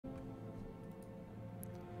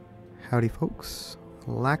Howdy folks,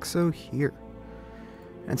 Laxo here,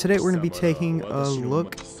 and today we're going to be taking a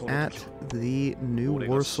look at the new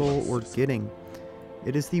Warsaw we're getting.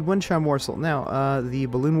 It is the Chime Warsaw. Now, the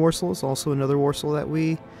Balloon Warsaw is also another Warsaw that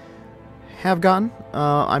we have gotten.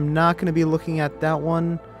 I'm not going to be looking at that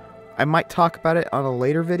one. I might talk about it on a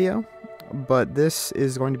later video, but this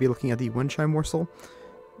is going to be looking at the Chime Warsaw.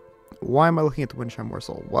 Why am I looking at the Chime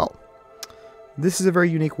Warsaw? Well, this is a very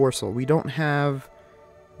unique Warsaw. We don't have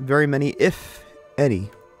very many, if any,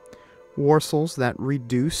 Warsaws that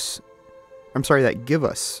give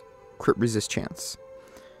us crit resist chance.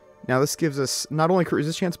 Now this gives us not only crit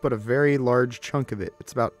resist chance, but a very large chunk of it.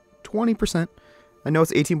 It's about 20%. I know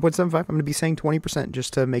it's 18.75. I'm going to be saying 20%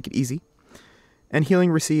 just to make it easy. And healing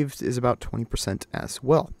received is about 20% as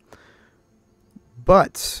well.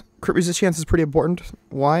 But crit resist chance is pretty important.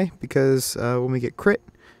 Why? Because when we get crit,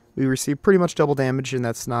 we receive pretty much double damage, and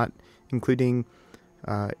that's not including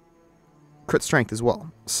crit strength as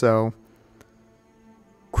well. So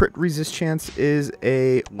crit resist chance is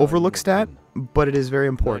a overlook stat, but it is very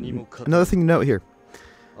important. Another thing to note here,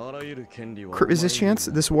 crit resist chance,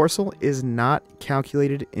 this Warsaw is not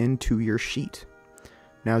calculated into your sheet.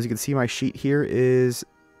 Now as you can see, my sheet here is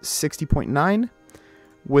 60.9.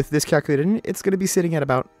 With this calculated in, it's going to be sitting at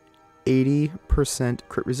about 80%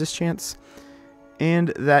 crit resist chance, and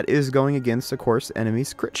that is going against, of course,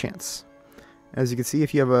 enemies' crit chance. As you can see,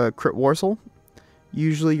 if you have a crit Warsaw,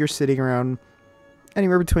 usually you're sitting around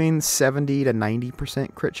anywhere between 70 to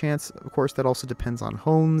 90% crit chance. Of course, that also depends on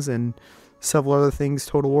homes and several other things,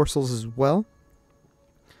 total Warsaws as well.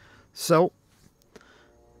 So,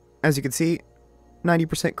 as you can see,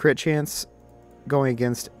 90% crit chance going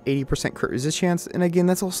against 80% crit resist chance. And again,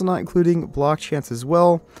 that's also not including block chance as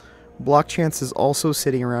well. Block chance is also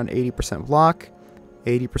sitting around 80% block,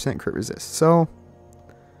 80% crit resist. So,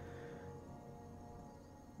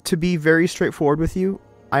 to be very straightforward with you,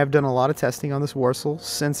 I have done a lot of testing on this Warsaw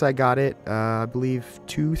since I got it, I believe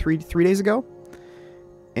 3 days ago.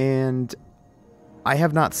 And I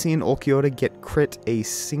have not seen Olkiota get crit a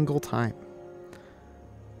single time,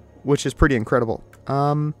 which is pretty incredible.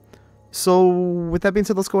 So with that being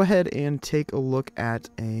said, let's go ahead and take a look at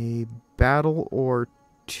a battle or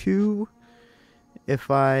two. If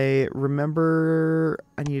I remember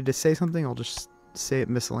I needed to say something, I'll just say it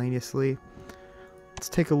miscellaneously. Let's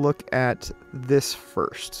take a look at this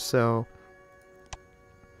first. So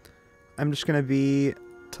I'm just gonna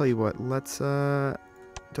tell you what, let's do I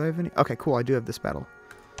have any? Okay, cool, I do have this battle.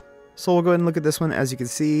 So we'll go ahead and look at this one. As you can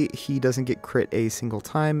see, he doesn't get crit a single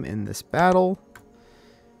time in this battle.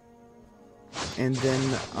 And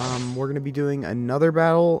then we're gonna be doing another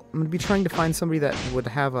battle. I'm gonna be trying to find somebody that would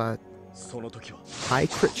have a high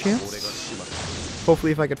crit chance.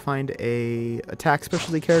 Hopefully if I could find a attack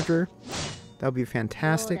specialty character, that would be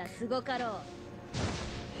fantastic. And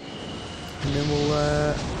then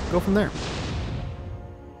we'll go from there.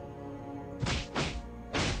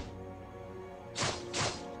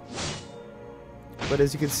 But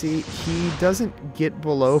as you can see, he doesn't get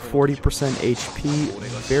below 40% HP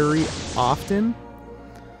very often.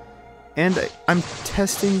 And I'm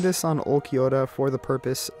testing this on Olkiota for the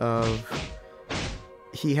purpose of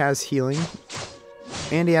he has healing,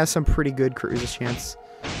 and he has some pretty good crit resist chance.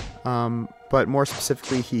 But more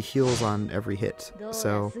specifically, he heals on every hit.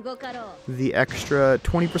 So the extra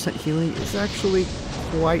 20% healing is actually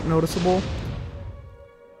quite noticeable.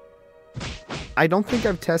 I don't think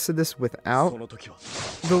I've tested this without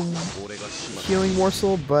the healing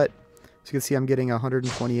Warsaw, but as you can see, I'm getting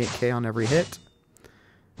 128k on every hit.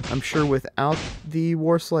 I'm sure without the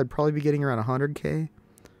Warsaw, I'd probably be getting around 100k.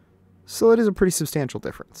 So it is a pretty substantial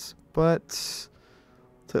difference. But so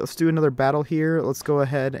let's do another battle here. Let's go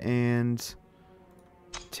ahead and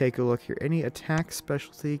take a look here. Any attack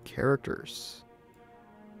specialty characters?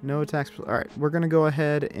 No attack specialty. Alright, we're going to go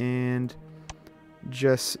ahead and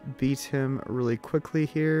just beat him really quickly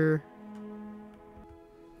here.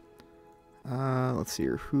 Let's see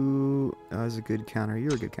here. Who is a good counter?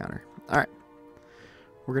 You're a good counter. Alright.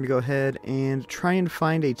 We're going to go ahead and try and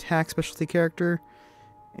find a attack specialty character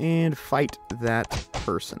and fight that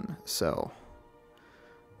person. So,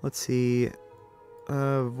 let's see.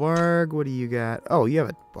 Varg, what do you got? Oh, you have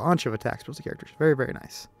a bunch of attack specialty characters. Very, very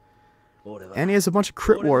nice. And he has a bunch of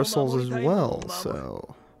crit Warsauls as well,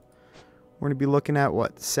 so we're going to be looking at,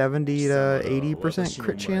 what, 70 to 80%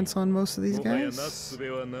 crit chance on most of these guys?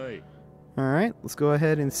 Alright, let's go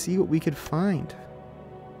ahead and see what we could find.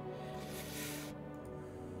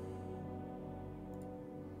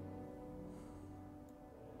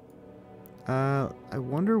 I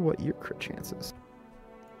wonder what your crit chance is.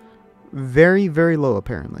 Very, very low,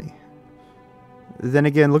 apparently. Then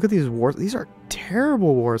again, look at these war. These are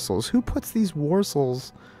terrible Warsouls. Who puts these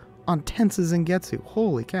Warsouls on Tenses and Getsu?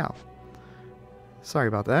 Holy cow. Sorry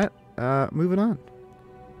about that. Moving on.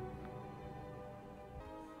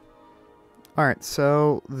 Alright,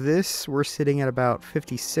 so this we're sitting at about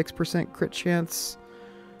 56% crit chance.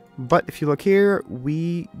 But if you look here,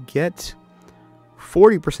 we get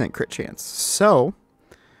 40% crit chance. So,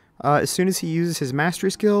 as soon as he uses his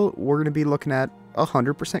mastery skill, we're going to be looking at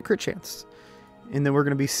 100% crit chance. And then we're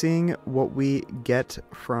going to be seeing what we get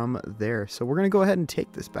from there. So we're going to go ahead and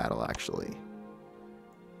take this battle, actually.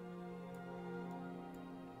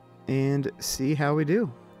 And see how we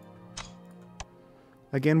do.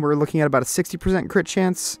 Again, we're looking at about a 60% crit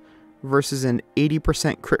chance versus an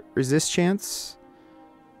 80% crit resist chance.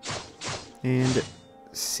 And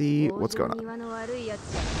see what's going on.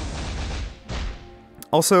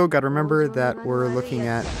 Also, got to remember that we're looking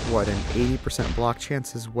at, what, an 80% block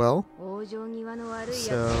chance as well.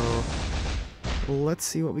 So, let's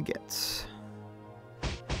see what we get.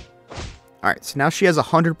 Alright, so now she has a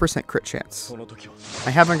 100% crit chance. I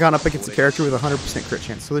haven't gone up against a character with a 100% crit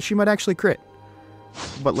chance, so she might actually crit.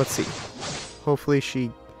 But let's see. Hopefully this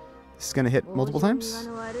is going to hit multiple times.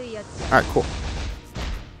 Alright, cool.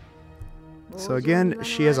 So again,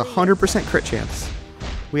 she has a 100% crit chance.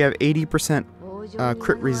 We have 80%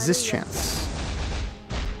 crit resist chance.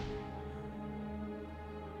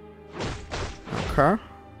 Okay.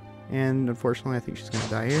 And unfortunately, I think she's going to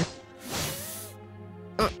die here.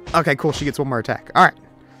 Okay, cool. She gets one more attack. Alright.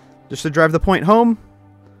 Just to drive the point home,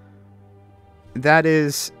 that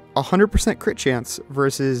is 100% crit chance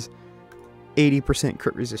versus 80%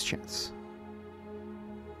 crit resist chance.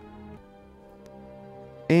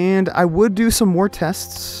 And I would do some more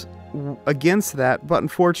tests against that, but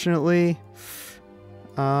unfortunately,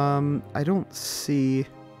 I don't see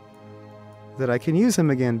that I can use him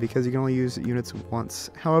again because you can only use units once.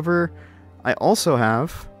 However, I also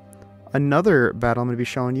have another battle I'm going to be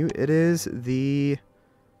showing you. It is the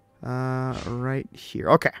right here.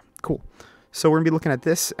 Okay, cool. So we're going to be looking at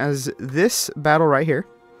this as this battle right here.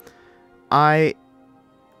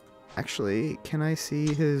 Actually, can I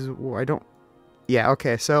see his... I don't... Yeah,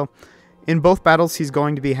 okay, so in both battles, he's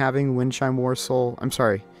going to be having Windchime Warsoul. I'm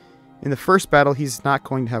sorry. In the first battle, he's not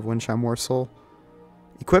going to have Windchime Warsoul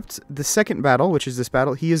equipped. The second battle, which is this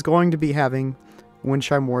battle, he is going to be having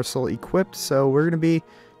Windchime Warsoul equipped. So we're going to be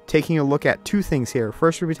taking a look at two things here.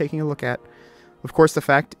 First, we'll be taking a look at, of course, the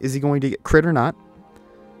fact, is he going to get crit or not?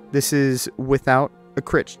 This is without a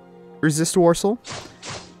crit resist Warsoul.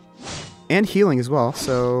 And healing as well.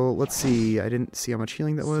 So let's see. I didn't see how much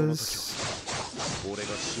healing that was.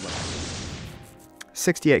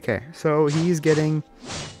 68k. So he's getting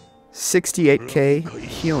 68k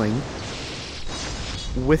healing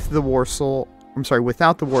with the Warsoul. I'm sorry,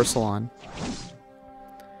 without the Warsoul on.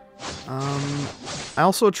 I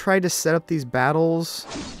also tried to set up these battles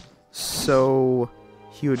so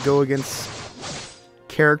he would go against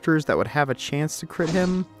characters that would have a chance to crit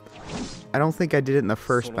him. I don't think I did it in the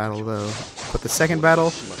first battle though, but the second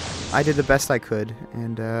battle I did the best I could.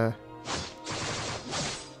 And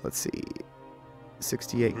let's see,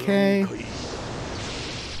 68k.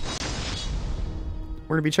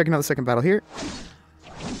 We're gonna be checking out the second battle here.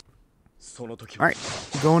 Alright,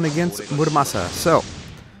 going against Muramasa. So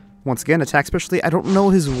once again, attack specialty. I don't know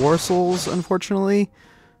his Warsouls, unfortunately,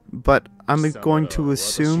 but I'm going to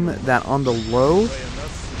assume that on the low,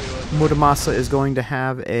 Muramasa is going to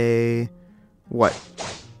have a, what,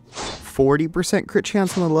 40% crit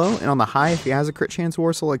chance on the low, and on the high, if he has a crit chance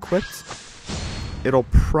Warsoul equipped, it'll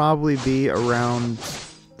probably be around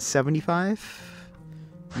 75,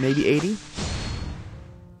 maybe 80.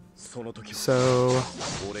 So,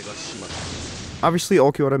 obviously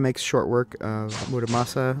Ulquiorra makes short work of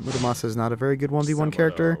Muramasa. Muramasa is not a very good 1v1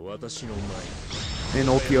 character, and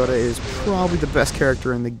Ulquiorra is probably the best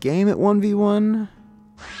character in the game at 1v1.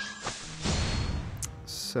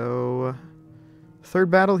 So, third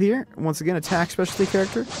battle here. Once again, attack specialty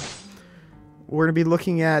character. We're going to be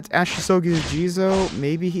looking at Ashisogu's Jizo.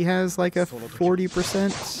 Maybe he has like a 40%,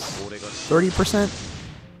 30%.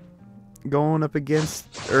 Going up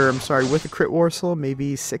against, or I'm sorry, with a crit Warsoul,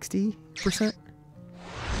 maybe 60%.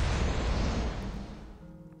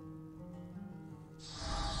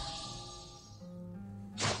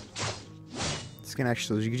 Skin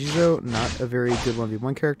Ashisogu Jizo, not a very good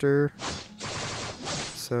 1v1 character.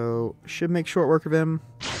 So, should make short work of him.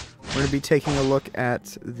 We're going to be taking a look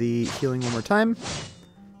at the healing one more time.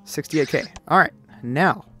 68k. Alright,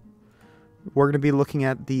 now, we're going to be looking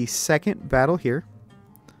at the second battle here.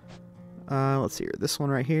 Let's see here. This one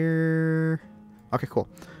right here. Okay, cool.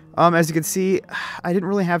 As you can see, I didn't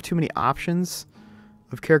really have too many options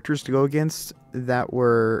of characters to go against that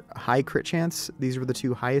were high crit chance. These were the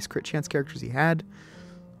 2 highest crit chance characters he had.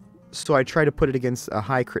 So I try to put it against a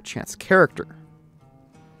high crit chance character.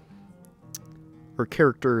 Or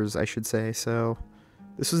characters, I should say. So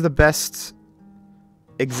this was the best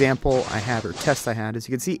example I had, or test I had. As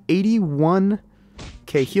you can see,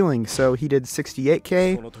 81k healing. So he did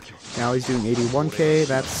 68k. Now he's doing 81k.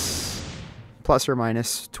 That's plus or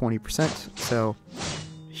minus 20%. So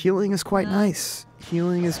healing is quite nice.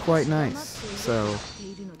 Healing is quite nice. So,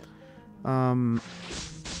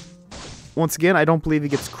 once again, I don't believe he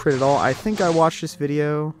gets crit at all. I think I watched this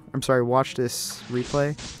video. I'm sorry, watched this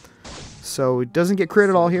replay. So it doesn't get crit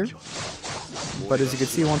at all here. But as you can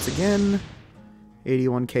see, once again,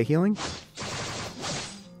 81k healing.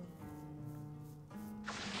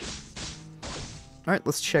 Alright,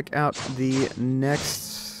 let's check out the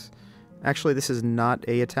next... Actually, this is not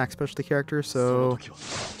a attack specialty character, so...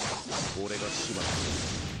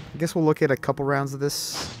 I guess we'll look at a couple rounds of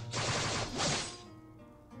this.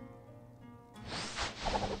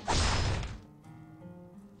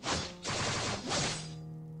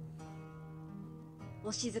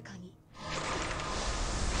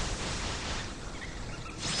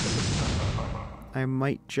 I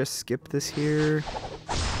might just skip this here.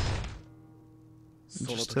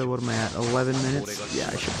 Just to, what am I at, 11 minutes? Yeah,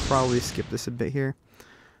 I should probably skip this a bit here.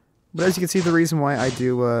 But as you can see, the reason why I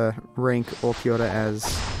do rank Ulquiorra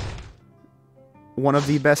as one of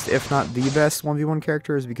the best, if not the best, 1v1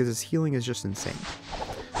 character is because his healing is just insane.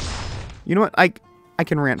 You know what? I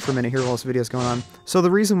can rant for a minute here while this video is going on. So the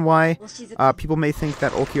reason why people may think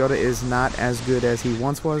that Ulquiorra is not as good as he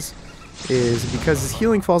once was is because his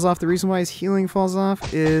healing falls off. The reason why his healing falls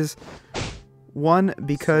off is, one,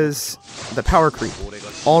 because the power creep.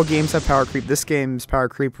 All games have power creep. This game's power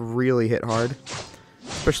creep really hit hard.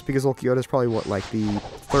 Especially because Ulquiorra is probably, what, like the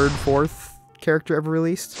 3rd, 4th character ever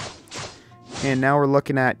released? And now we're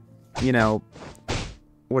looking at, you know,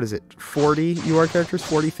 what is it, 40 UR characters?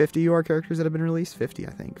 40, 50 UR characters that have been released? 50,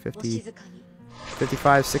 I think. 50,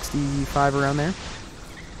 55, 65, around there.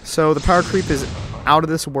 So the power creep is out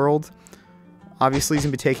of this world. Obviously, he's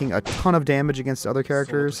going to be taking a ton of damage against other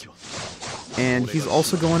characters. And he's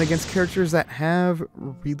also going against characters that have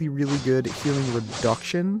really, really good healing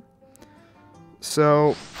reduction.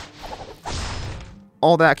 So,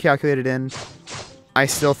 all that calculated in, I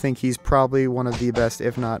still think he's probably one of the best,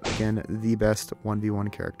 if not, again, the best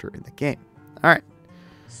 1v1 character in the game. Alright.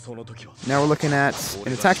 Now we're looking at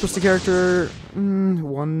an attack specialty character.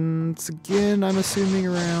 Once again, I'm assuming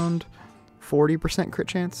around 40% crit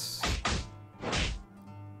chance.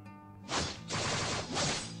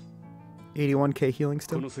 81k healing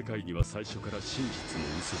still.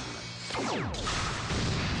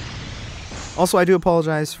 Also, I do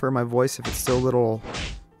apologize for my voice if it's still a little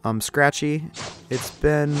scratchy. It's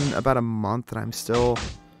been about a month and I'm still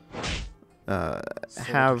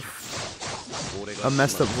have a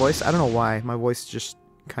messed up voice. I don't know why. My voice just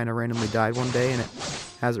kind of randomly died one day and it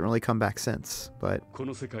hasn't really come back since. But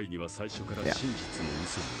yeah.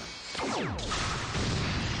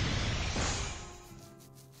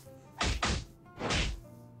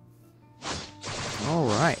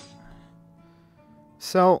 Alright.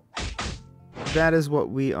 So, that is what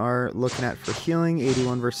we are looking at for healing.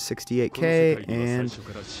 81 versus 68k. And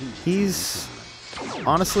he's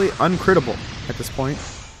honestly uncrittable at this point.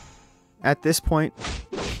 At this point,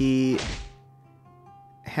 he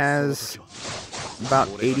has about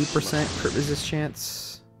 80% crit resist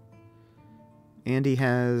chance. And he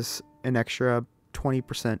has an extra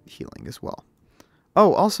 20% healing as well.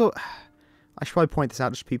 Oh, also, I should probably point this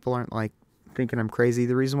out just so people aren't like thinking I'm crazy.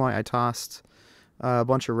 The reason why I tossed a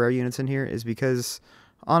bunch of rare units in here is because,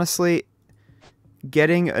 honestly,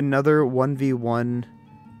 getting another 1v1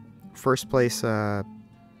 first place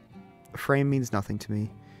frame means nothing to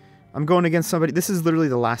me. I'm going against somebody. This is literally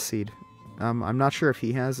the last seed. I'm not sure if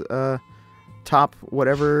he has a top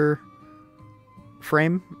whatever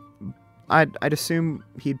frame. I'd assume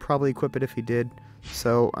he'd probably equip it if he did.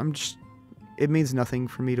 So it means nothing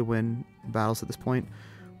for me to win battles at this point.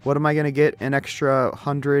 What am I going to get? An extra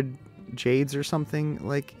 100 jades or something?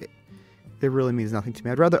 Like, it really means nothing to me.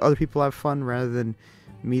 I'd rather other people have fun rather than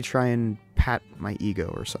me try and pat my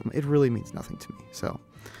ego or something. It really means nothing to me. So,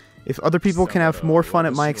 if other people can have more fun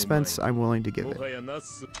at my expense, I'm willing to give it.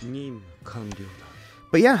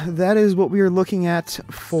 But yeah, that is what we are looking at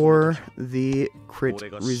for the crit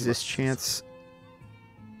resist chance.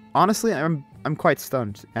 Honestly, I'm quite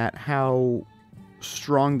stunned at how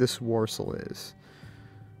strong this Warsaw is.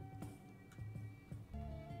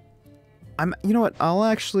 You know what? I'll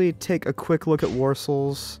actually take a quick look at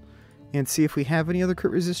Warsaw's and see if we have any other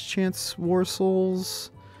crit resist chance war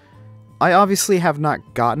souls. I obviously have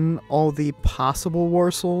not gotten all the possible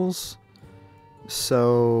war souls,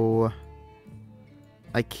 so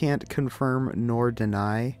I can't confirm nor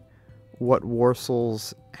deny what war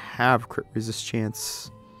souls have crit resist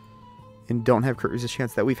chance and don't have crit resist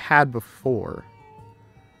chance that we've had before.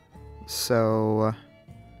 So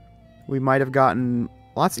we might have gotten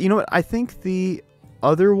lots. You know what? I think the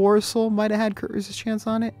other war soul might have had crit resist chance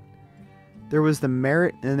on it. There was the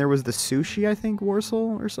Merit and there was the Sushi, I think, war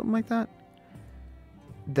soul or something like that.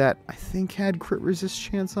 That I think had crit resist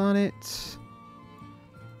chance on it.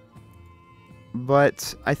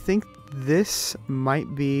 But I think this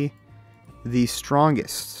might be the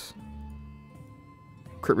strongest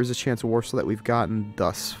crit resist chance war soul that we've gotten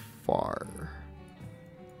thus far.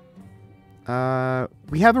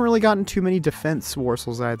 We haven't really gotten too many defense war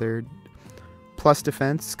souls either. Plus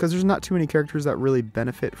defense, because there's not too many characters that really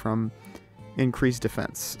benefit from increased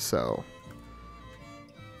defense, so.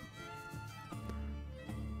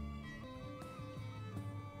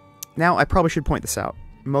 Now, I probably should point this out.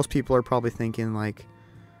 Most people are probably thinking like,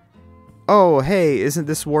 oh, hey, isn't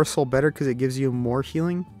this war soul better because it gives you more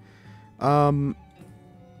healing?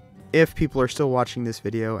 If people are still watching this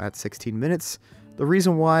video at 16 minutes, the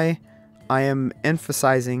reason why I am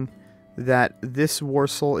emphasizing that this war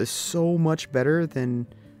soul is so much better than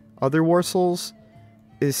other war souls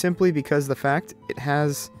is simply because the fact it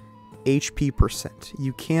has HP percent.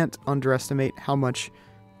 You can't underestimate how much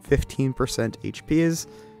 15% HP is.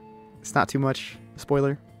 It's not too much,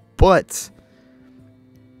 spoiler, but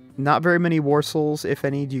not very many war souls, if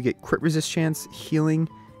any, do you get crit resist chance, healing,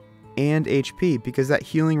 and HP, because that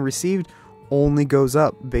healing received only goes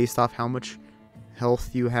up based off how much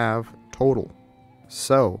health you have total.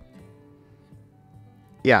 So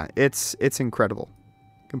yeah, it's incredible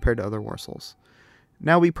compared to other war souls.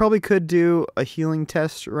 Now we probably could do a healing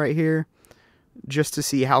test right here just to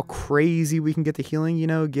see how crazy we can get the healing, you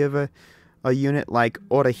know, give a unit like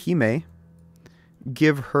Orihime,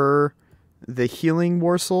 give her the healing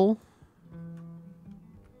war soul,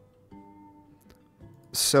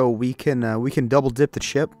 so we can double dip the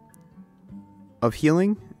chip of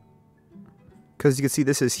healing, because you can see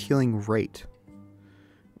this is healing rate,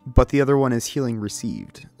 but the other one is healing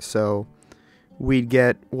received. So we'd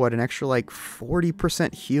get, what, an extra like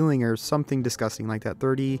 40% healing or something disgusting like that.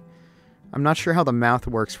 30. I'm not sure how the math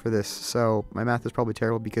works for this, so my math is probably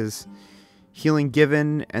terrible because healing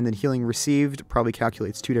given and then healing received probably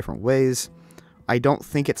calculates two different ways. I don't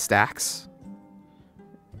think it stacks.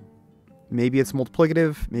 Maybe it's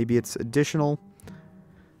multiplicative, maybe it's additional.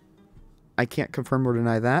 I can't confirm or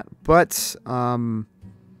deny that, but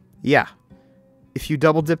yeah. If you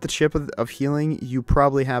double dip the chip of healing, you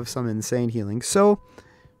probably have some insane healing. So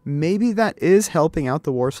maybe that is helping out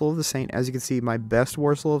the war soul of the Saint. As you can see, my best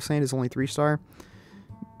war soul of Saint is only 3-star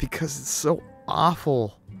because it's so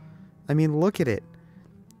awful. I mean, look at it.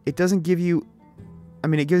 It doesn't give you, I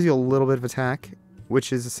mean, it gives you a little bit of attack,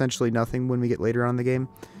 which is essentially nothing when we get later on in the game.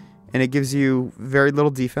 And it gives you very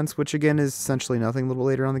little defense, which again is essentially nothing a little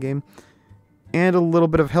later on in the game. And a little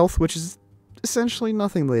bit of health, which is essentially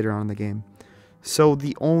nothing later on in the game. So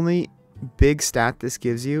the only big stat this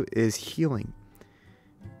gives you is healing.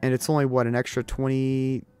 And it's only, what, an extra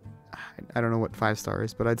 20, I don't know what 5-star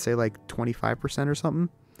is, but I'd say like 25% or something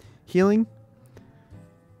healing.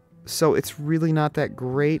 So it's really not that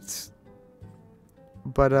great.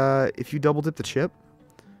 But if you double dip the chip,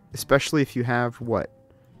 especially if you have, what,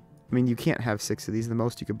 I mean, you can't have 6 of these. The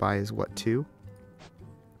most you could buy is, what, 2?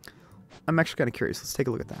 I'm actually kind of curious. Let's take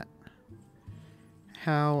a look at that.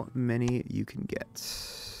 How many you can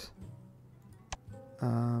get.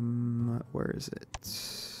 Where is it?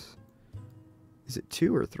 Is it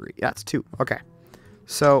 2 or 3? Yeah, it's 2. Okay.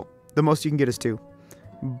 So the most you can get is 2.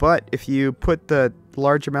 But if you put the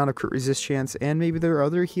large amount of crit resist chance, and maybe there are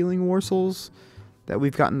other healing war souls that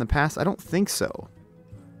we've gotten in the past, I don't think so.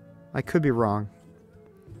 I could be wrong.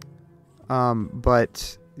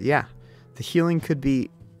 But yeah, the healing could be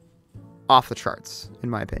off the charts, in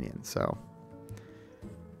my opinion. So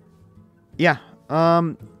yeah,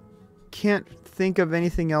 can't think of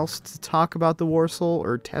anything else to talk about the war soul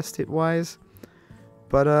or test it wise.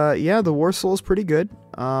 But yeah, the war soul is pretty good.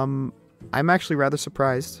 I'm actually rather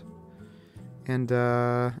surprised. And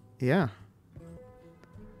yeah.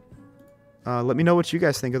 Let me know what you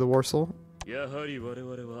guys think of the war soul.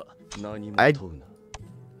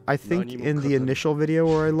 I think in the initial video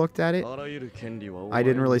where I looked at it, I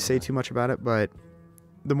didn't really say too much about it, but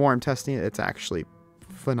the more I'm testing it, it's actually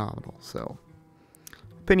phenomenal. So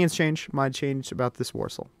opinions change, mine change about this war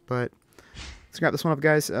soul. But Let's wrap this one up,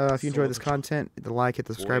 guys. If you enjoyed this content, hit the like, hit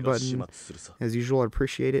the subscribe button. As usual, I'd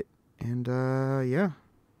appreciate it. And, yeah.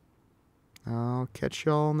 I'll catch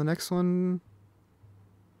y'all in the next one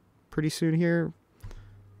pretty soon here.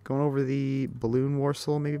 Going over the balloon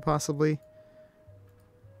morsel, maybe, possibly.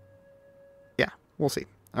 Yeah, we'll see.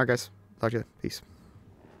 Alright, guys. Talk to you. Peace.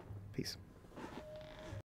 Peace.